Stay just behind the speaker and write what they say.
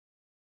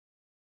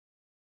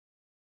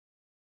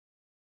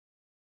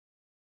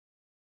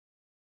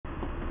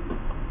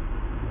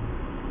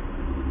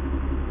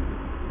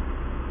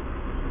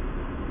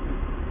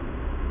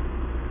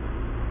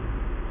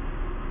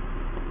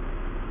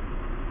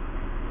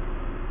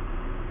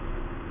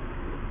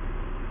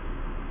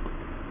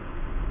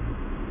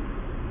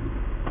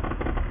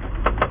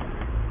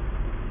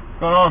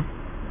going on?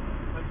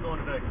 How's it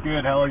going today?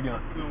 Good. How are you doing?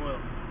 Doing well.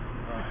 Is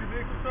this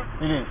your vehicle, sir?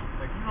 It is.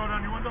 Hey, can you roll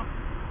down your window?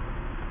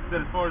 Is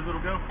that as far as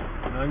it'll go?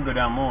 No, it can go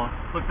down more.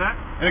 What's that?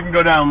 It can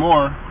go down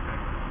more.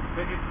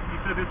 Okay.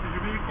 You said this is your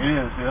vehicle? It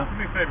is, yeah. Do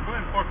me a favor. Go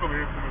ahead and park over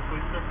here for me,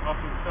 please, sir. Off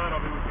to the side.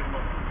 I'll be with you in a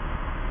moment.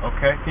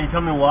 Okay. Can you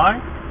tell me why?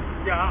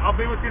 Yeah, I'll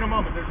be with you in a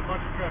moment. There's a bunch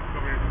of traffic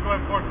over here. Just go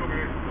ahead and park over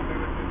here. I'll be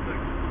with you in a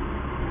second.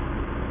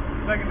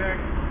 Secondary.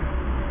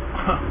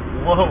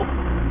 Whoa.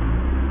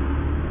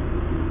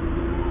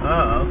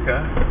 Oh,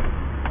 okay.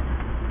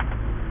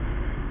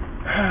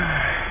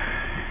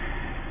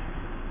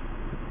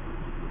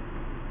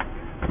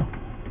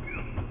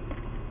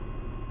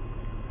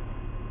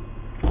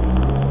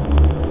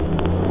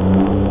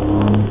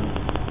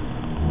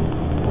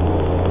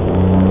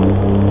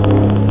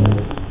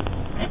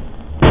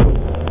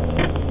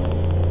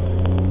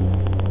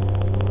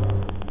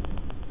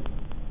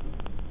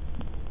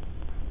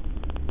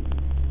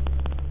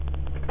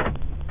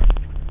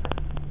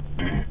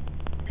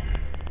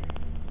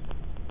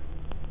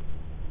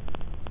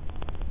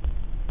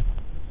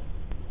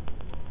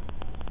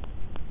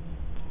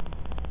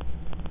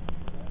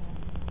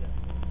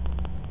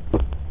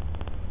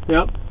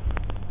 Yep.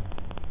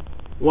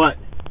 What?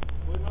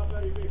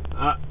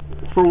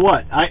 For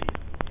what?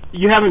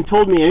 You haven't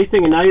told me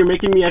anything, and now you're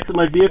making me exit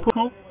my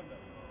vehicle?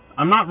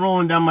 I'm not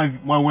rolling down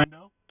my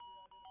window.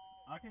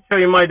 I can show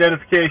you my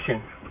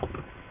identification.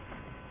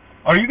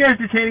 Are you guys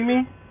detaining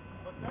me?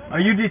 Are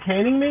you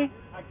detaining me?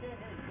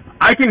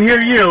 I can hear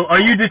you. Are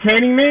you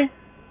detaining me?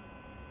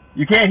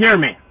 You can't hear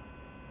me.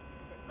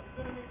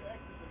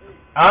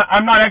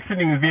 I'm not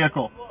exiting the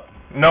vehicle.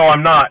 No,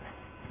 I'm not.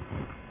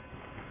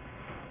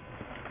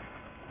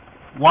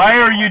 Why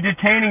are you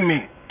detaining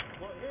me?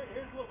 Well,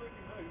 here's what we can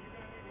do. You're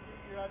going to need to give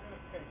me your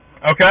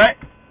identification. Okay.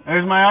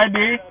 There's my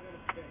ID.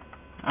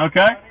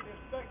 Okay. I need to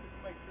inspect it to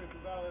make sure it's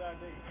a valid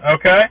ID.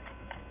 Okay.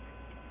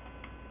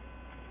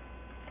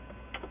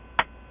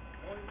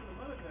 Well, you're in the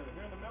military.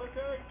 You're in the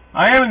military? I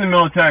am in the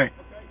military.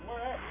 Okay.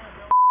 Where at?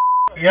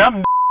 You're in Yep.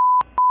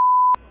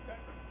 Okay.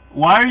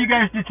 Why are you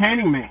guys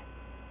detaining me?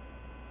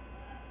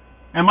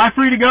 Am I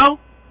free to go?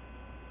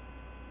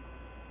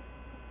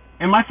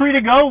 Am I free to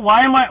go?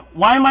 Why am I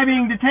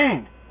being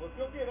detained? Well, if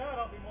you'll get out,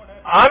 I'll be more than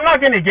happy. I'm not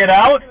going to get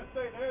out. If you're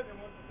going to stay there, then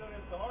we'll just do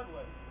this the hard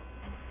way.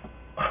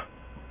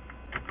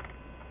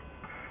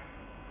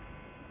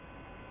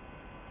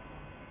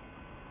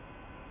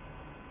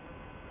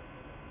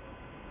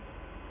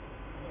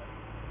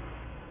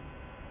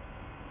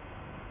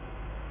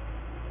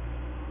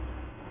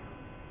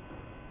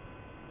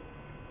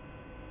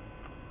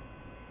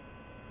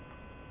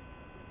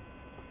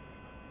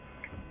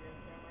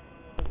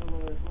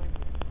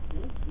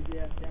 Did you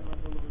have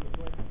cameras all over the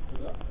place?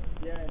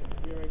 Yeah,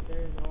 you're right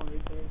there, no one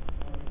right there,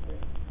 no one right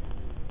there.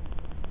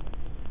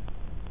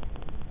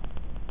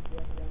 You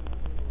have cameras all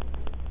over the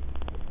place.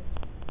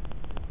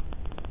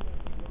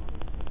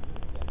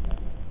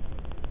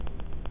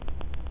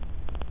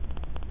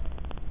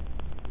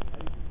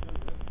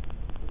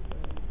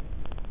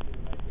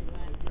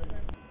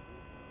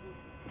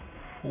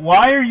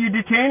 Why are you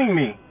detaining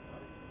me?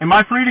 Am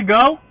I free to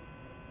go?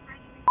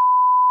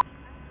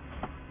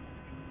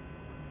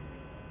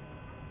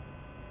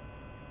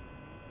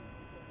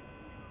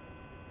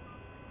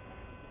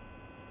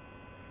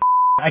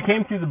 I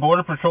came through the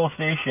Border Patrol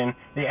station.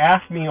 They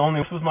asked me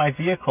only this was my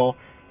vehicle,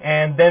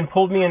 and then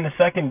pulled me into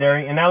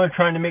secondary, and now they're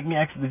trying to make me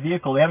exit the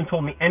vehicle. They haven't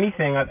told me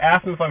anything. I've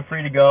asked them if I'm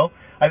free to go.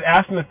 I've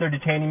asked them if they're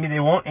detaining me. They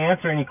won't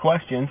answer any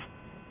questions.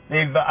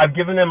 I've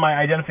given them my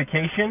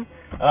identification,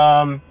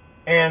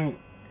 and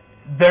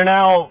they're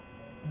now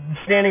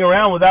standing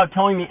around without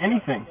telling me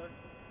anything.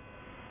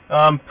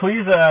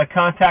 Please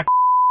contact.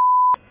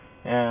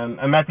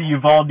 I'm at the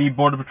Uvade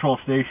Border Patrol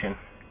station.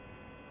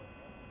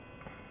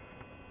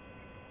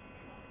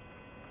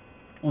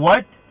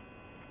 What?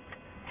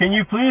 Can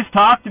you please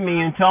talk to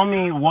me and tell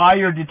me why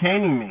you're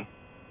detaining me?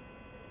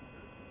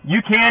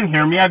 You can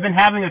hear me. I've been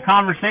having a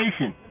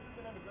conversation.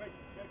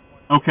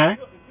 Okay.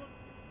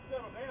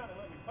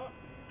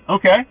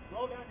 Okay.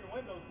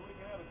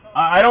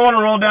 I don't want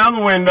to roll down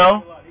the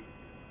window.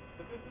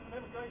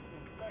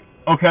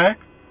 Okay.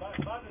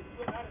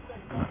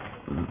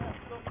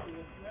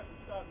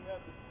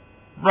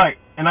 Right.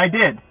 And I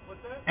did.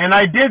 And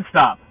I did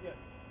stop.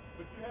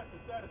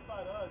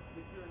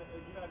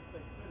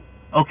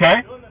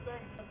 Okay. Doing the thing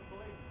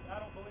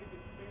I don't believe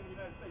that you being a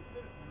United States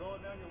citizen. Roll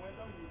it down your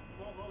window, you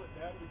won't roll it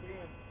down. You're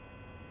being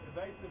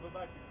evasive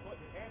about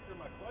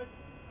answering my question.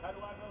 How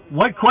do I know that?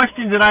 What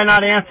question did I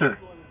not answer?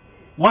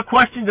 What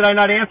question did I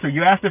not answer?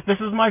 You asked if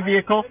this was my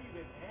vehicle. You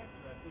didn't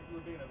answer. I said you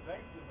were being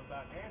evasive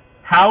about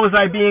answering. How was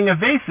I being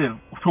evasive?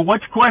 To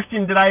which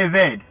question did I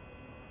evade?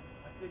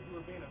 I said you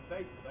were being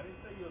evasive. I didn't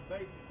say you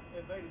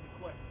evaded the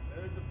question.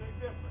 There is a big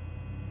difference.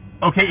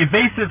 Okay,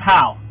 evasive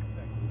how?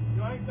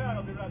 You hang tight.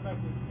 I'll be right back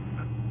with you.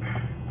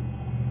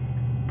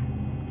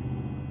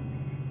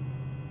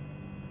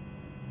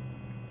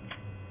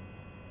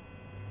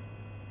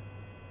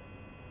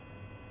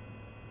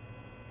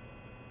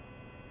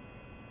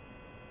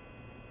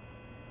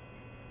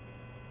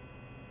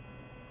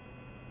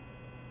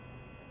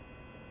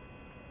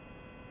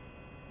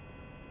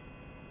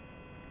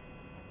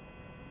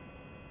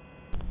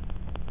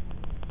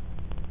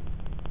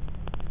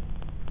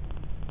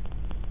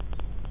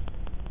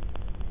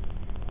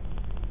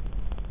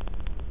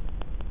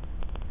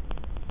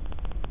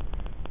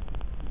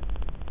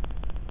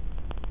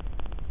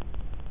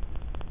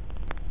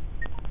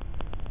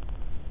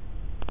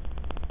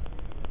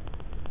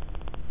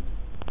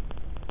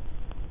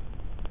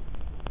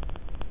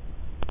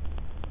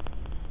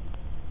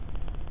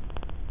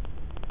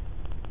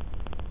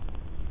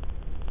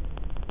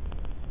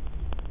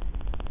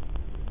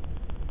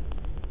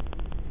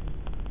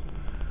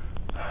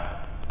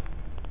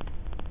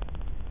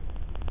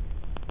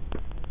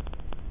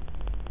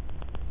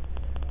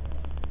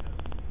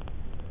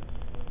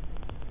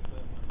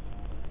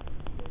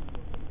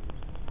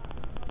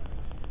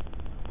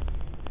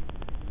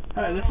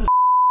 Hi, this is.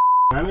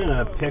 I'm in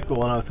a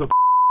pickle and I was hoping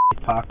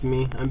to talk to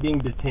me. I'm being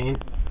detained.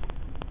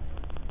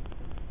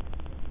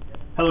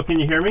 Hello, can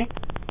you hear me?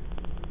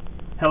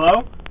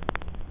 Hello?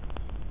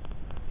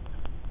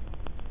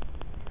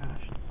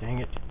 Gosh, dang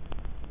it.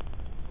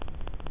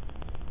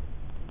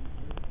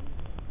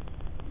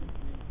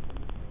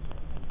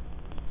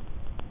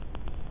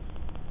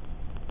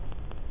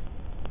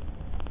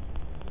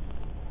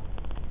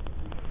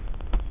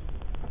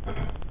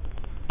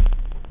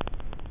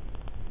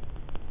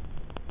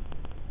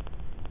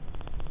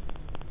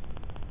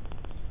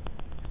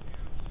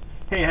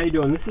 Hey, how you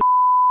doing? This is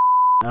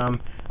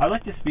I'd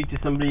like to speak to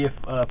somebody, if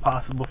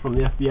possible, from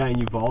the FBI in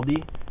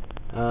Uvalde.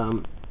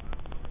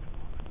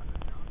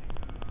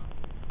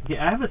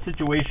 Yeah, I have a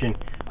situation.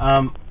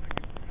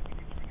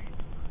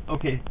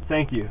 Okay,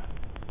 thank you.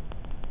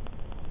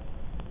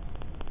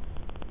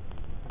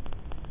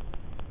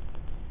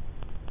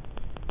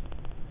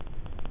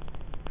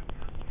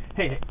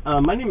 Hey,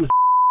 my name is.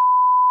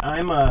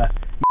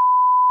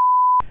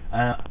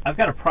 I've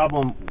got a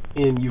problem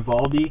in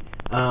Uvalde.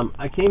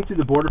 I came through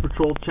the Border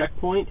Patrol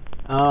checkpoint,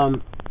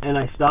 and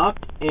I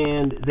stopped,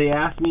 and they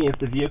asked me if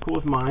the vehicle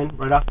was mine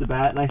right off the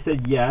bat, and I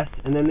said yes,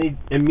 and then they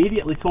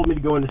immediately told me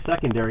to go into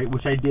secondary,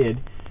 which I did.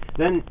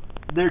 Then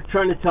they're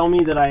trying to tell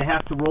me that I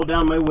have to roll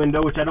down my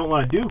window, which I don't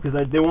want to do because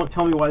they won't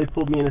tell me why they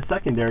pulled me into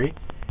secondary.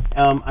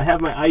 I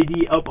have my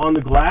ID up on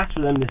the glass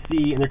for them to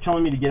see, and they're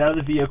telling me to get out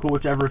of the vehicle,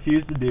 which I've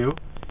refused to do,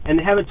 and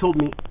they haven't told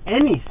me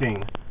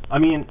anything. I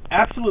mean,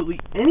 absolutely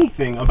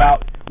anything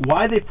about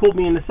why they pulled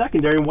me into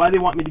secondary and why they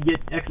want me to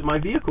exit my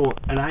vehicle.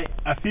 And I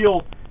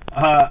feel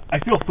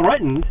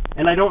threatened,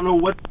 and I don't know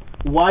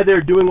why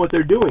they're doing what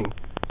they're doing.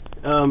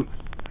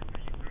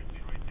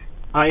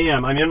 I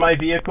am. I'm in my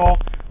vehicle.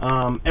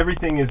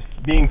 Everything is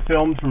being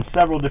filmed from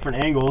several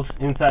different angles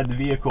inside the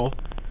vehicle,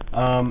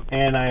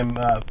 and I'm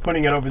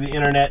putting it over the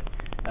internet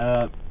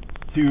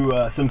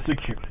to some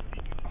security.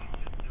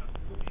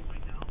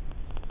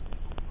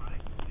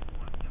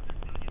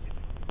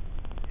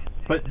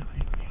 But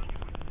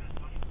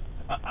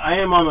I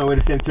am on my way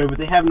to San Antonio, but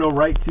they have no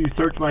right to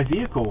search my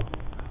vehicle.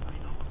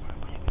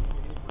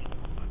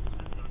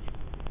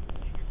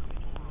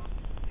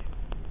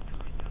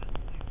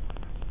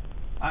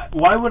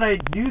 Why would I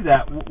do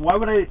that? Why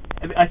would I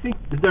think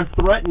they're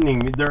threatening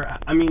me.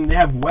 They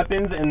have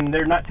weapons, and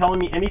they're not telling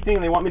me anything.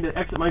 They want me to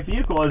exit my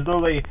vehicle as though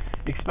they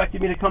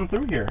expected me to come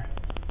through here.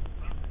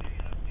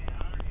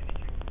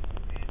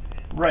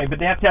 Right, but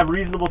they have to have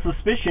reasonable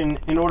suspicion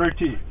in order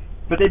to...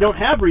 But they don't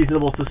have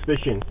reasonable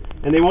suspicion,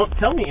 and they won't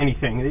tell me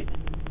anything.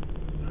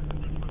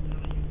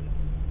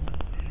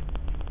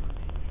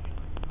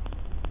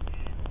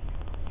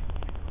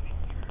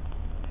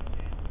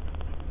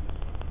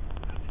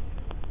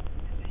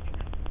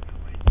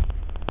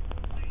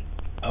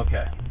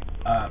 Okay.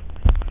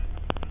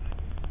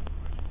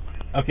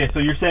 Okay, so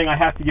you're saying I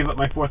have to give up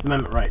my Fourth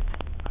Amendment rights?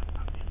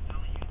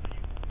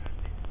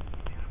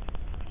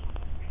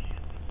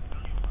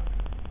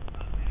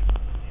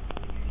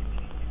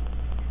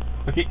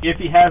 Okay, if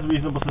he has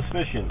reasonable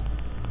suspicion,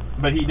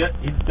 but he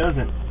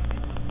doesn't.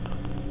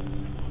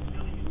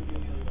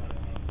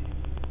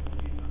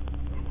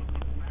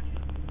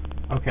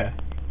 Okay.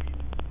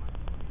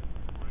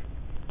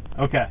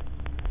 Okay.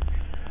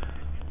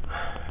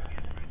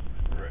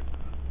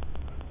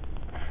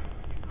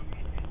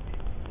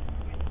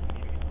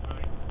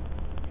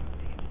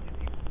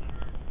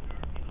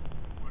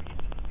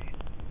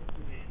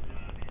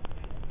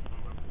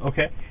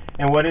 Okay.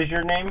 And what is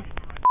your name?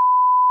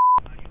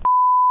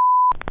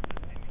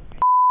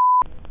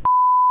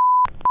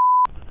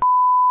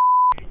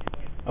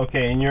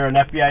 Okay, and you're an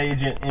FBI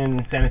agent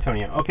in San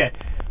Antonio. Okay.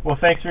 Well,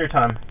 thanks for your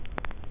time.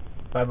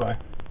 Bye-bye.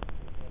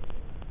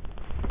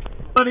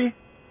 Buddy.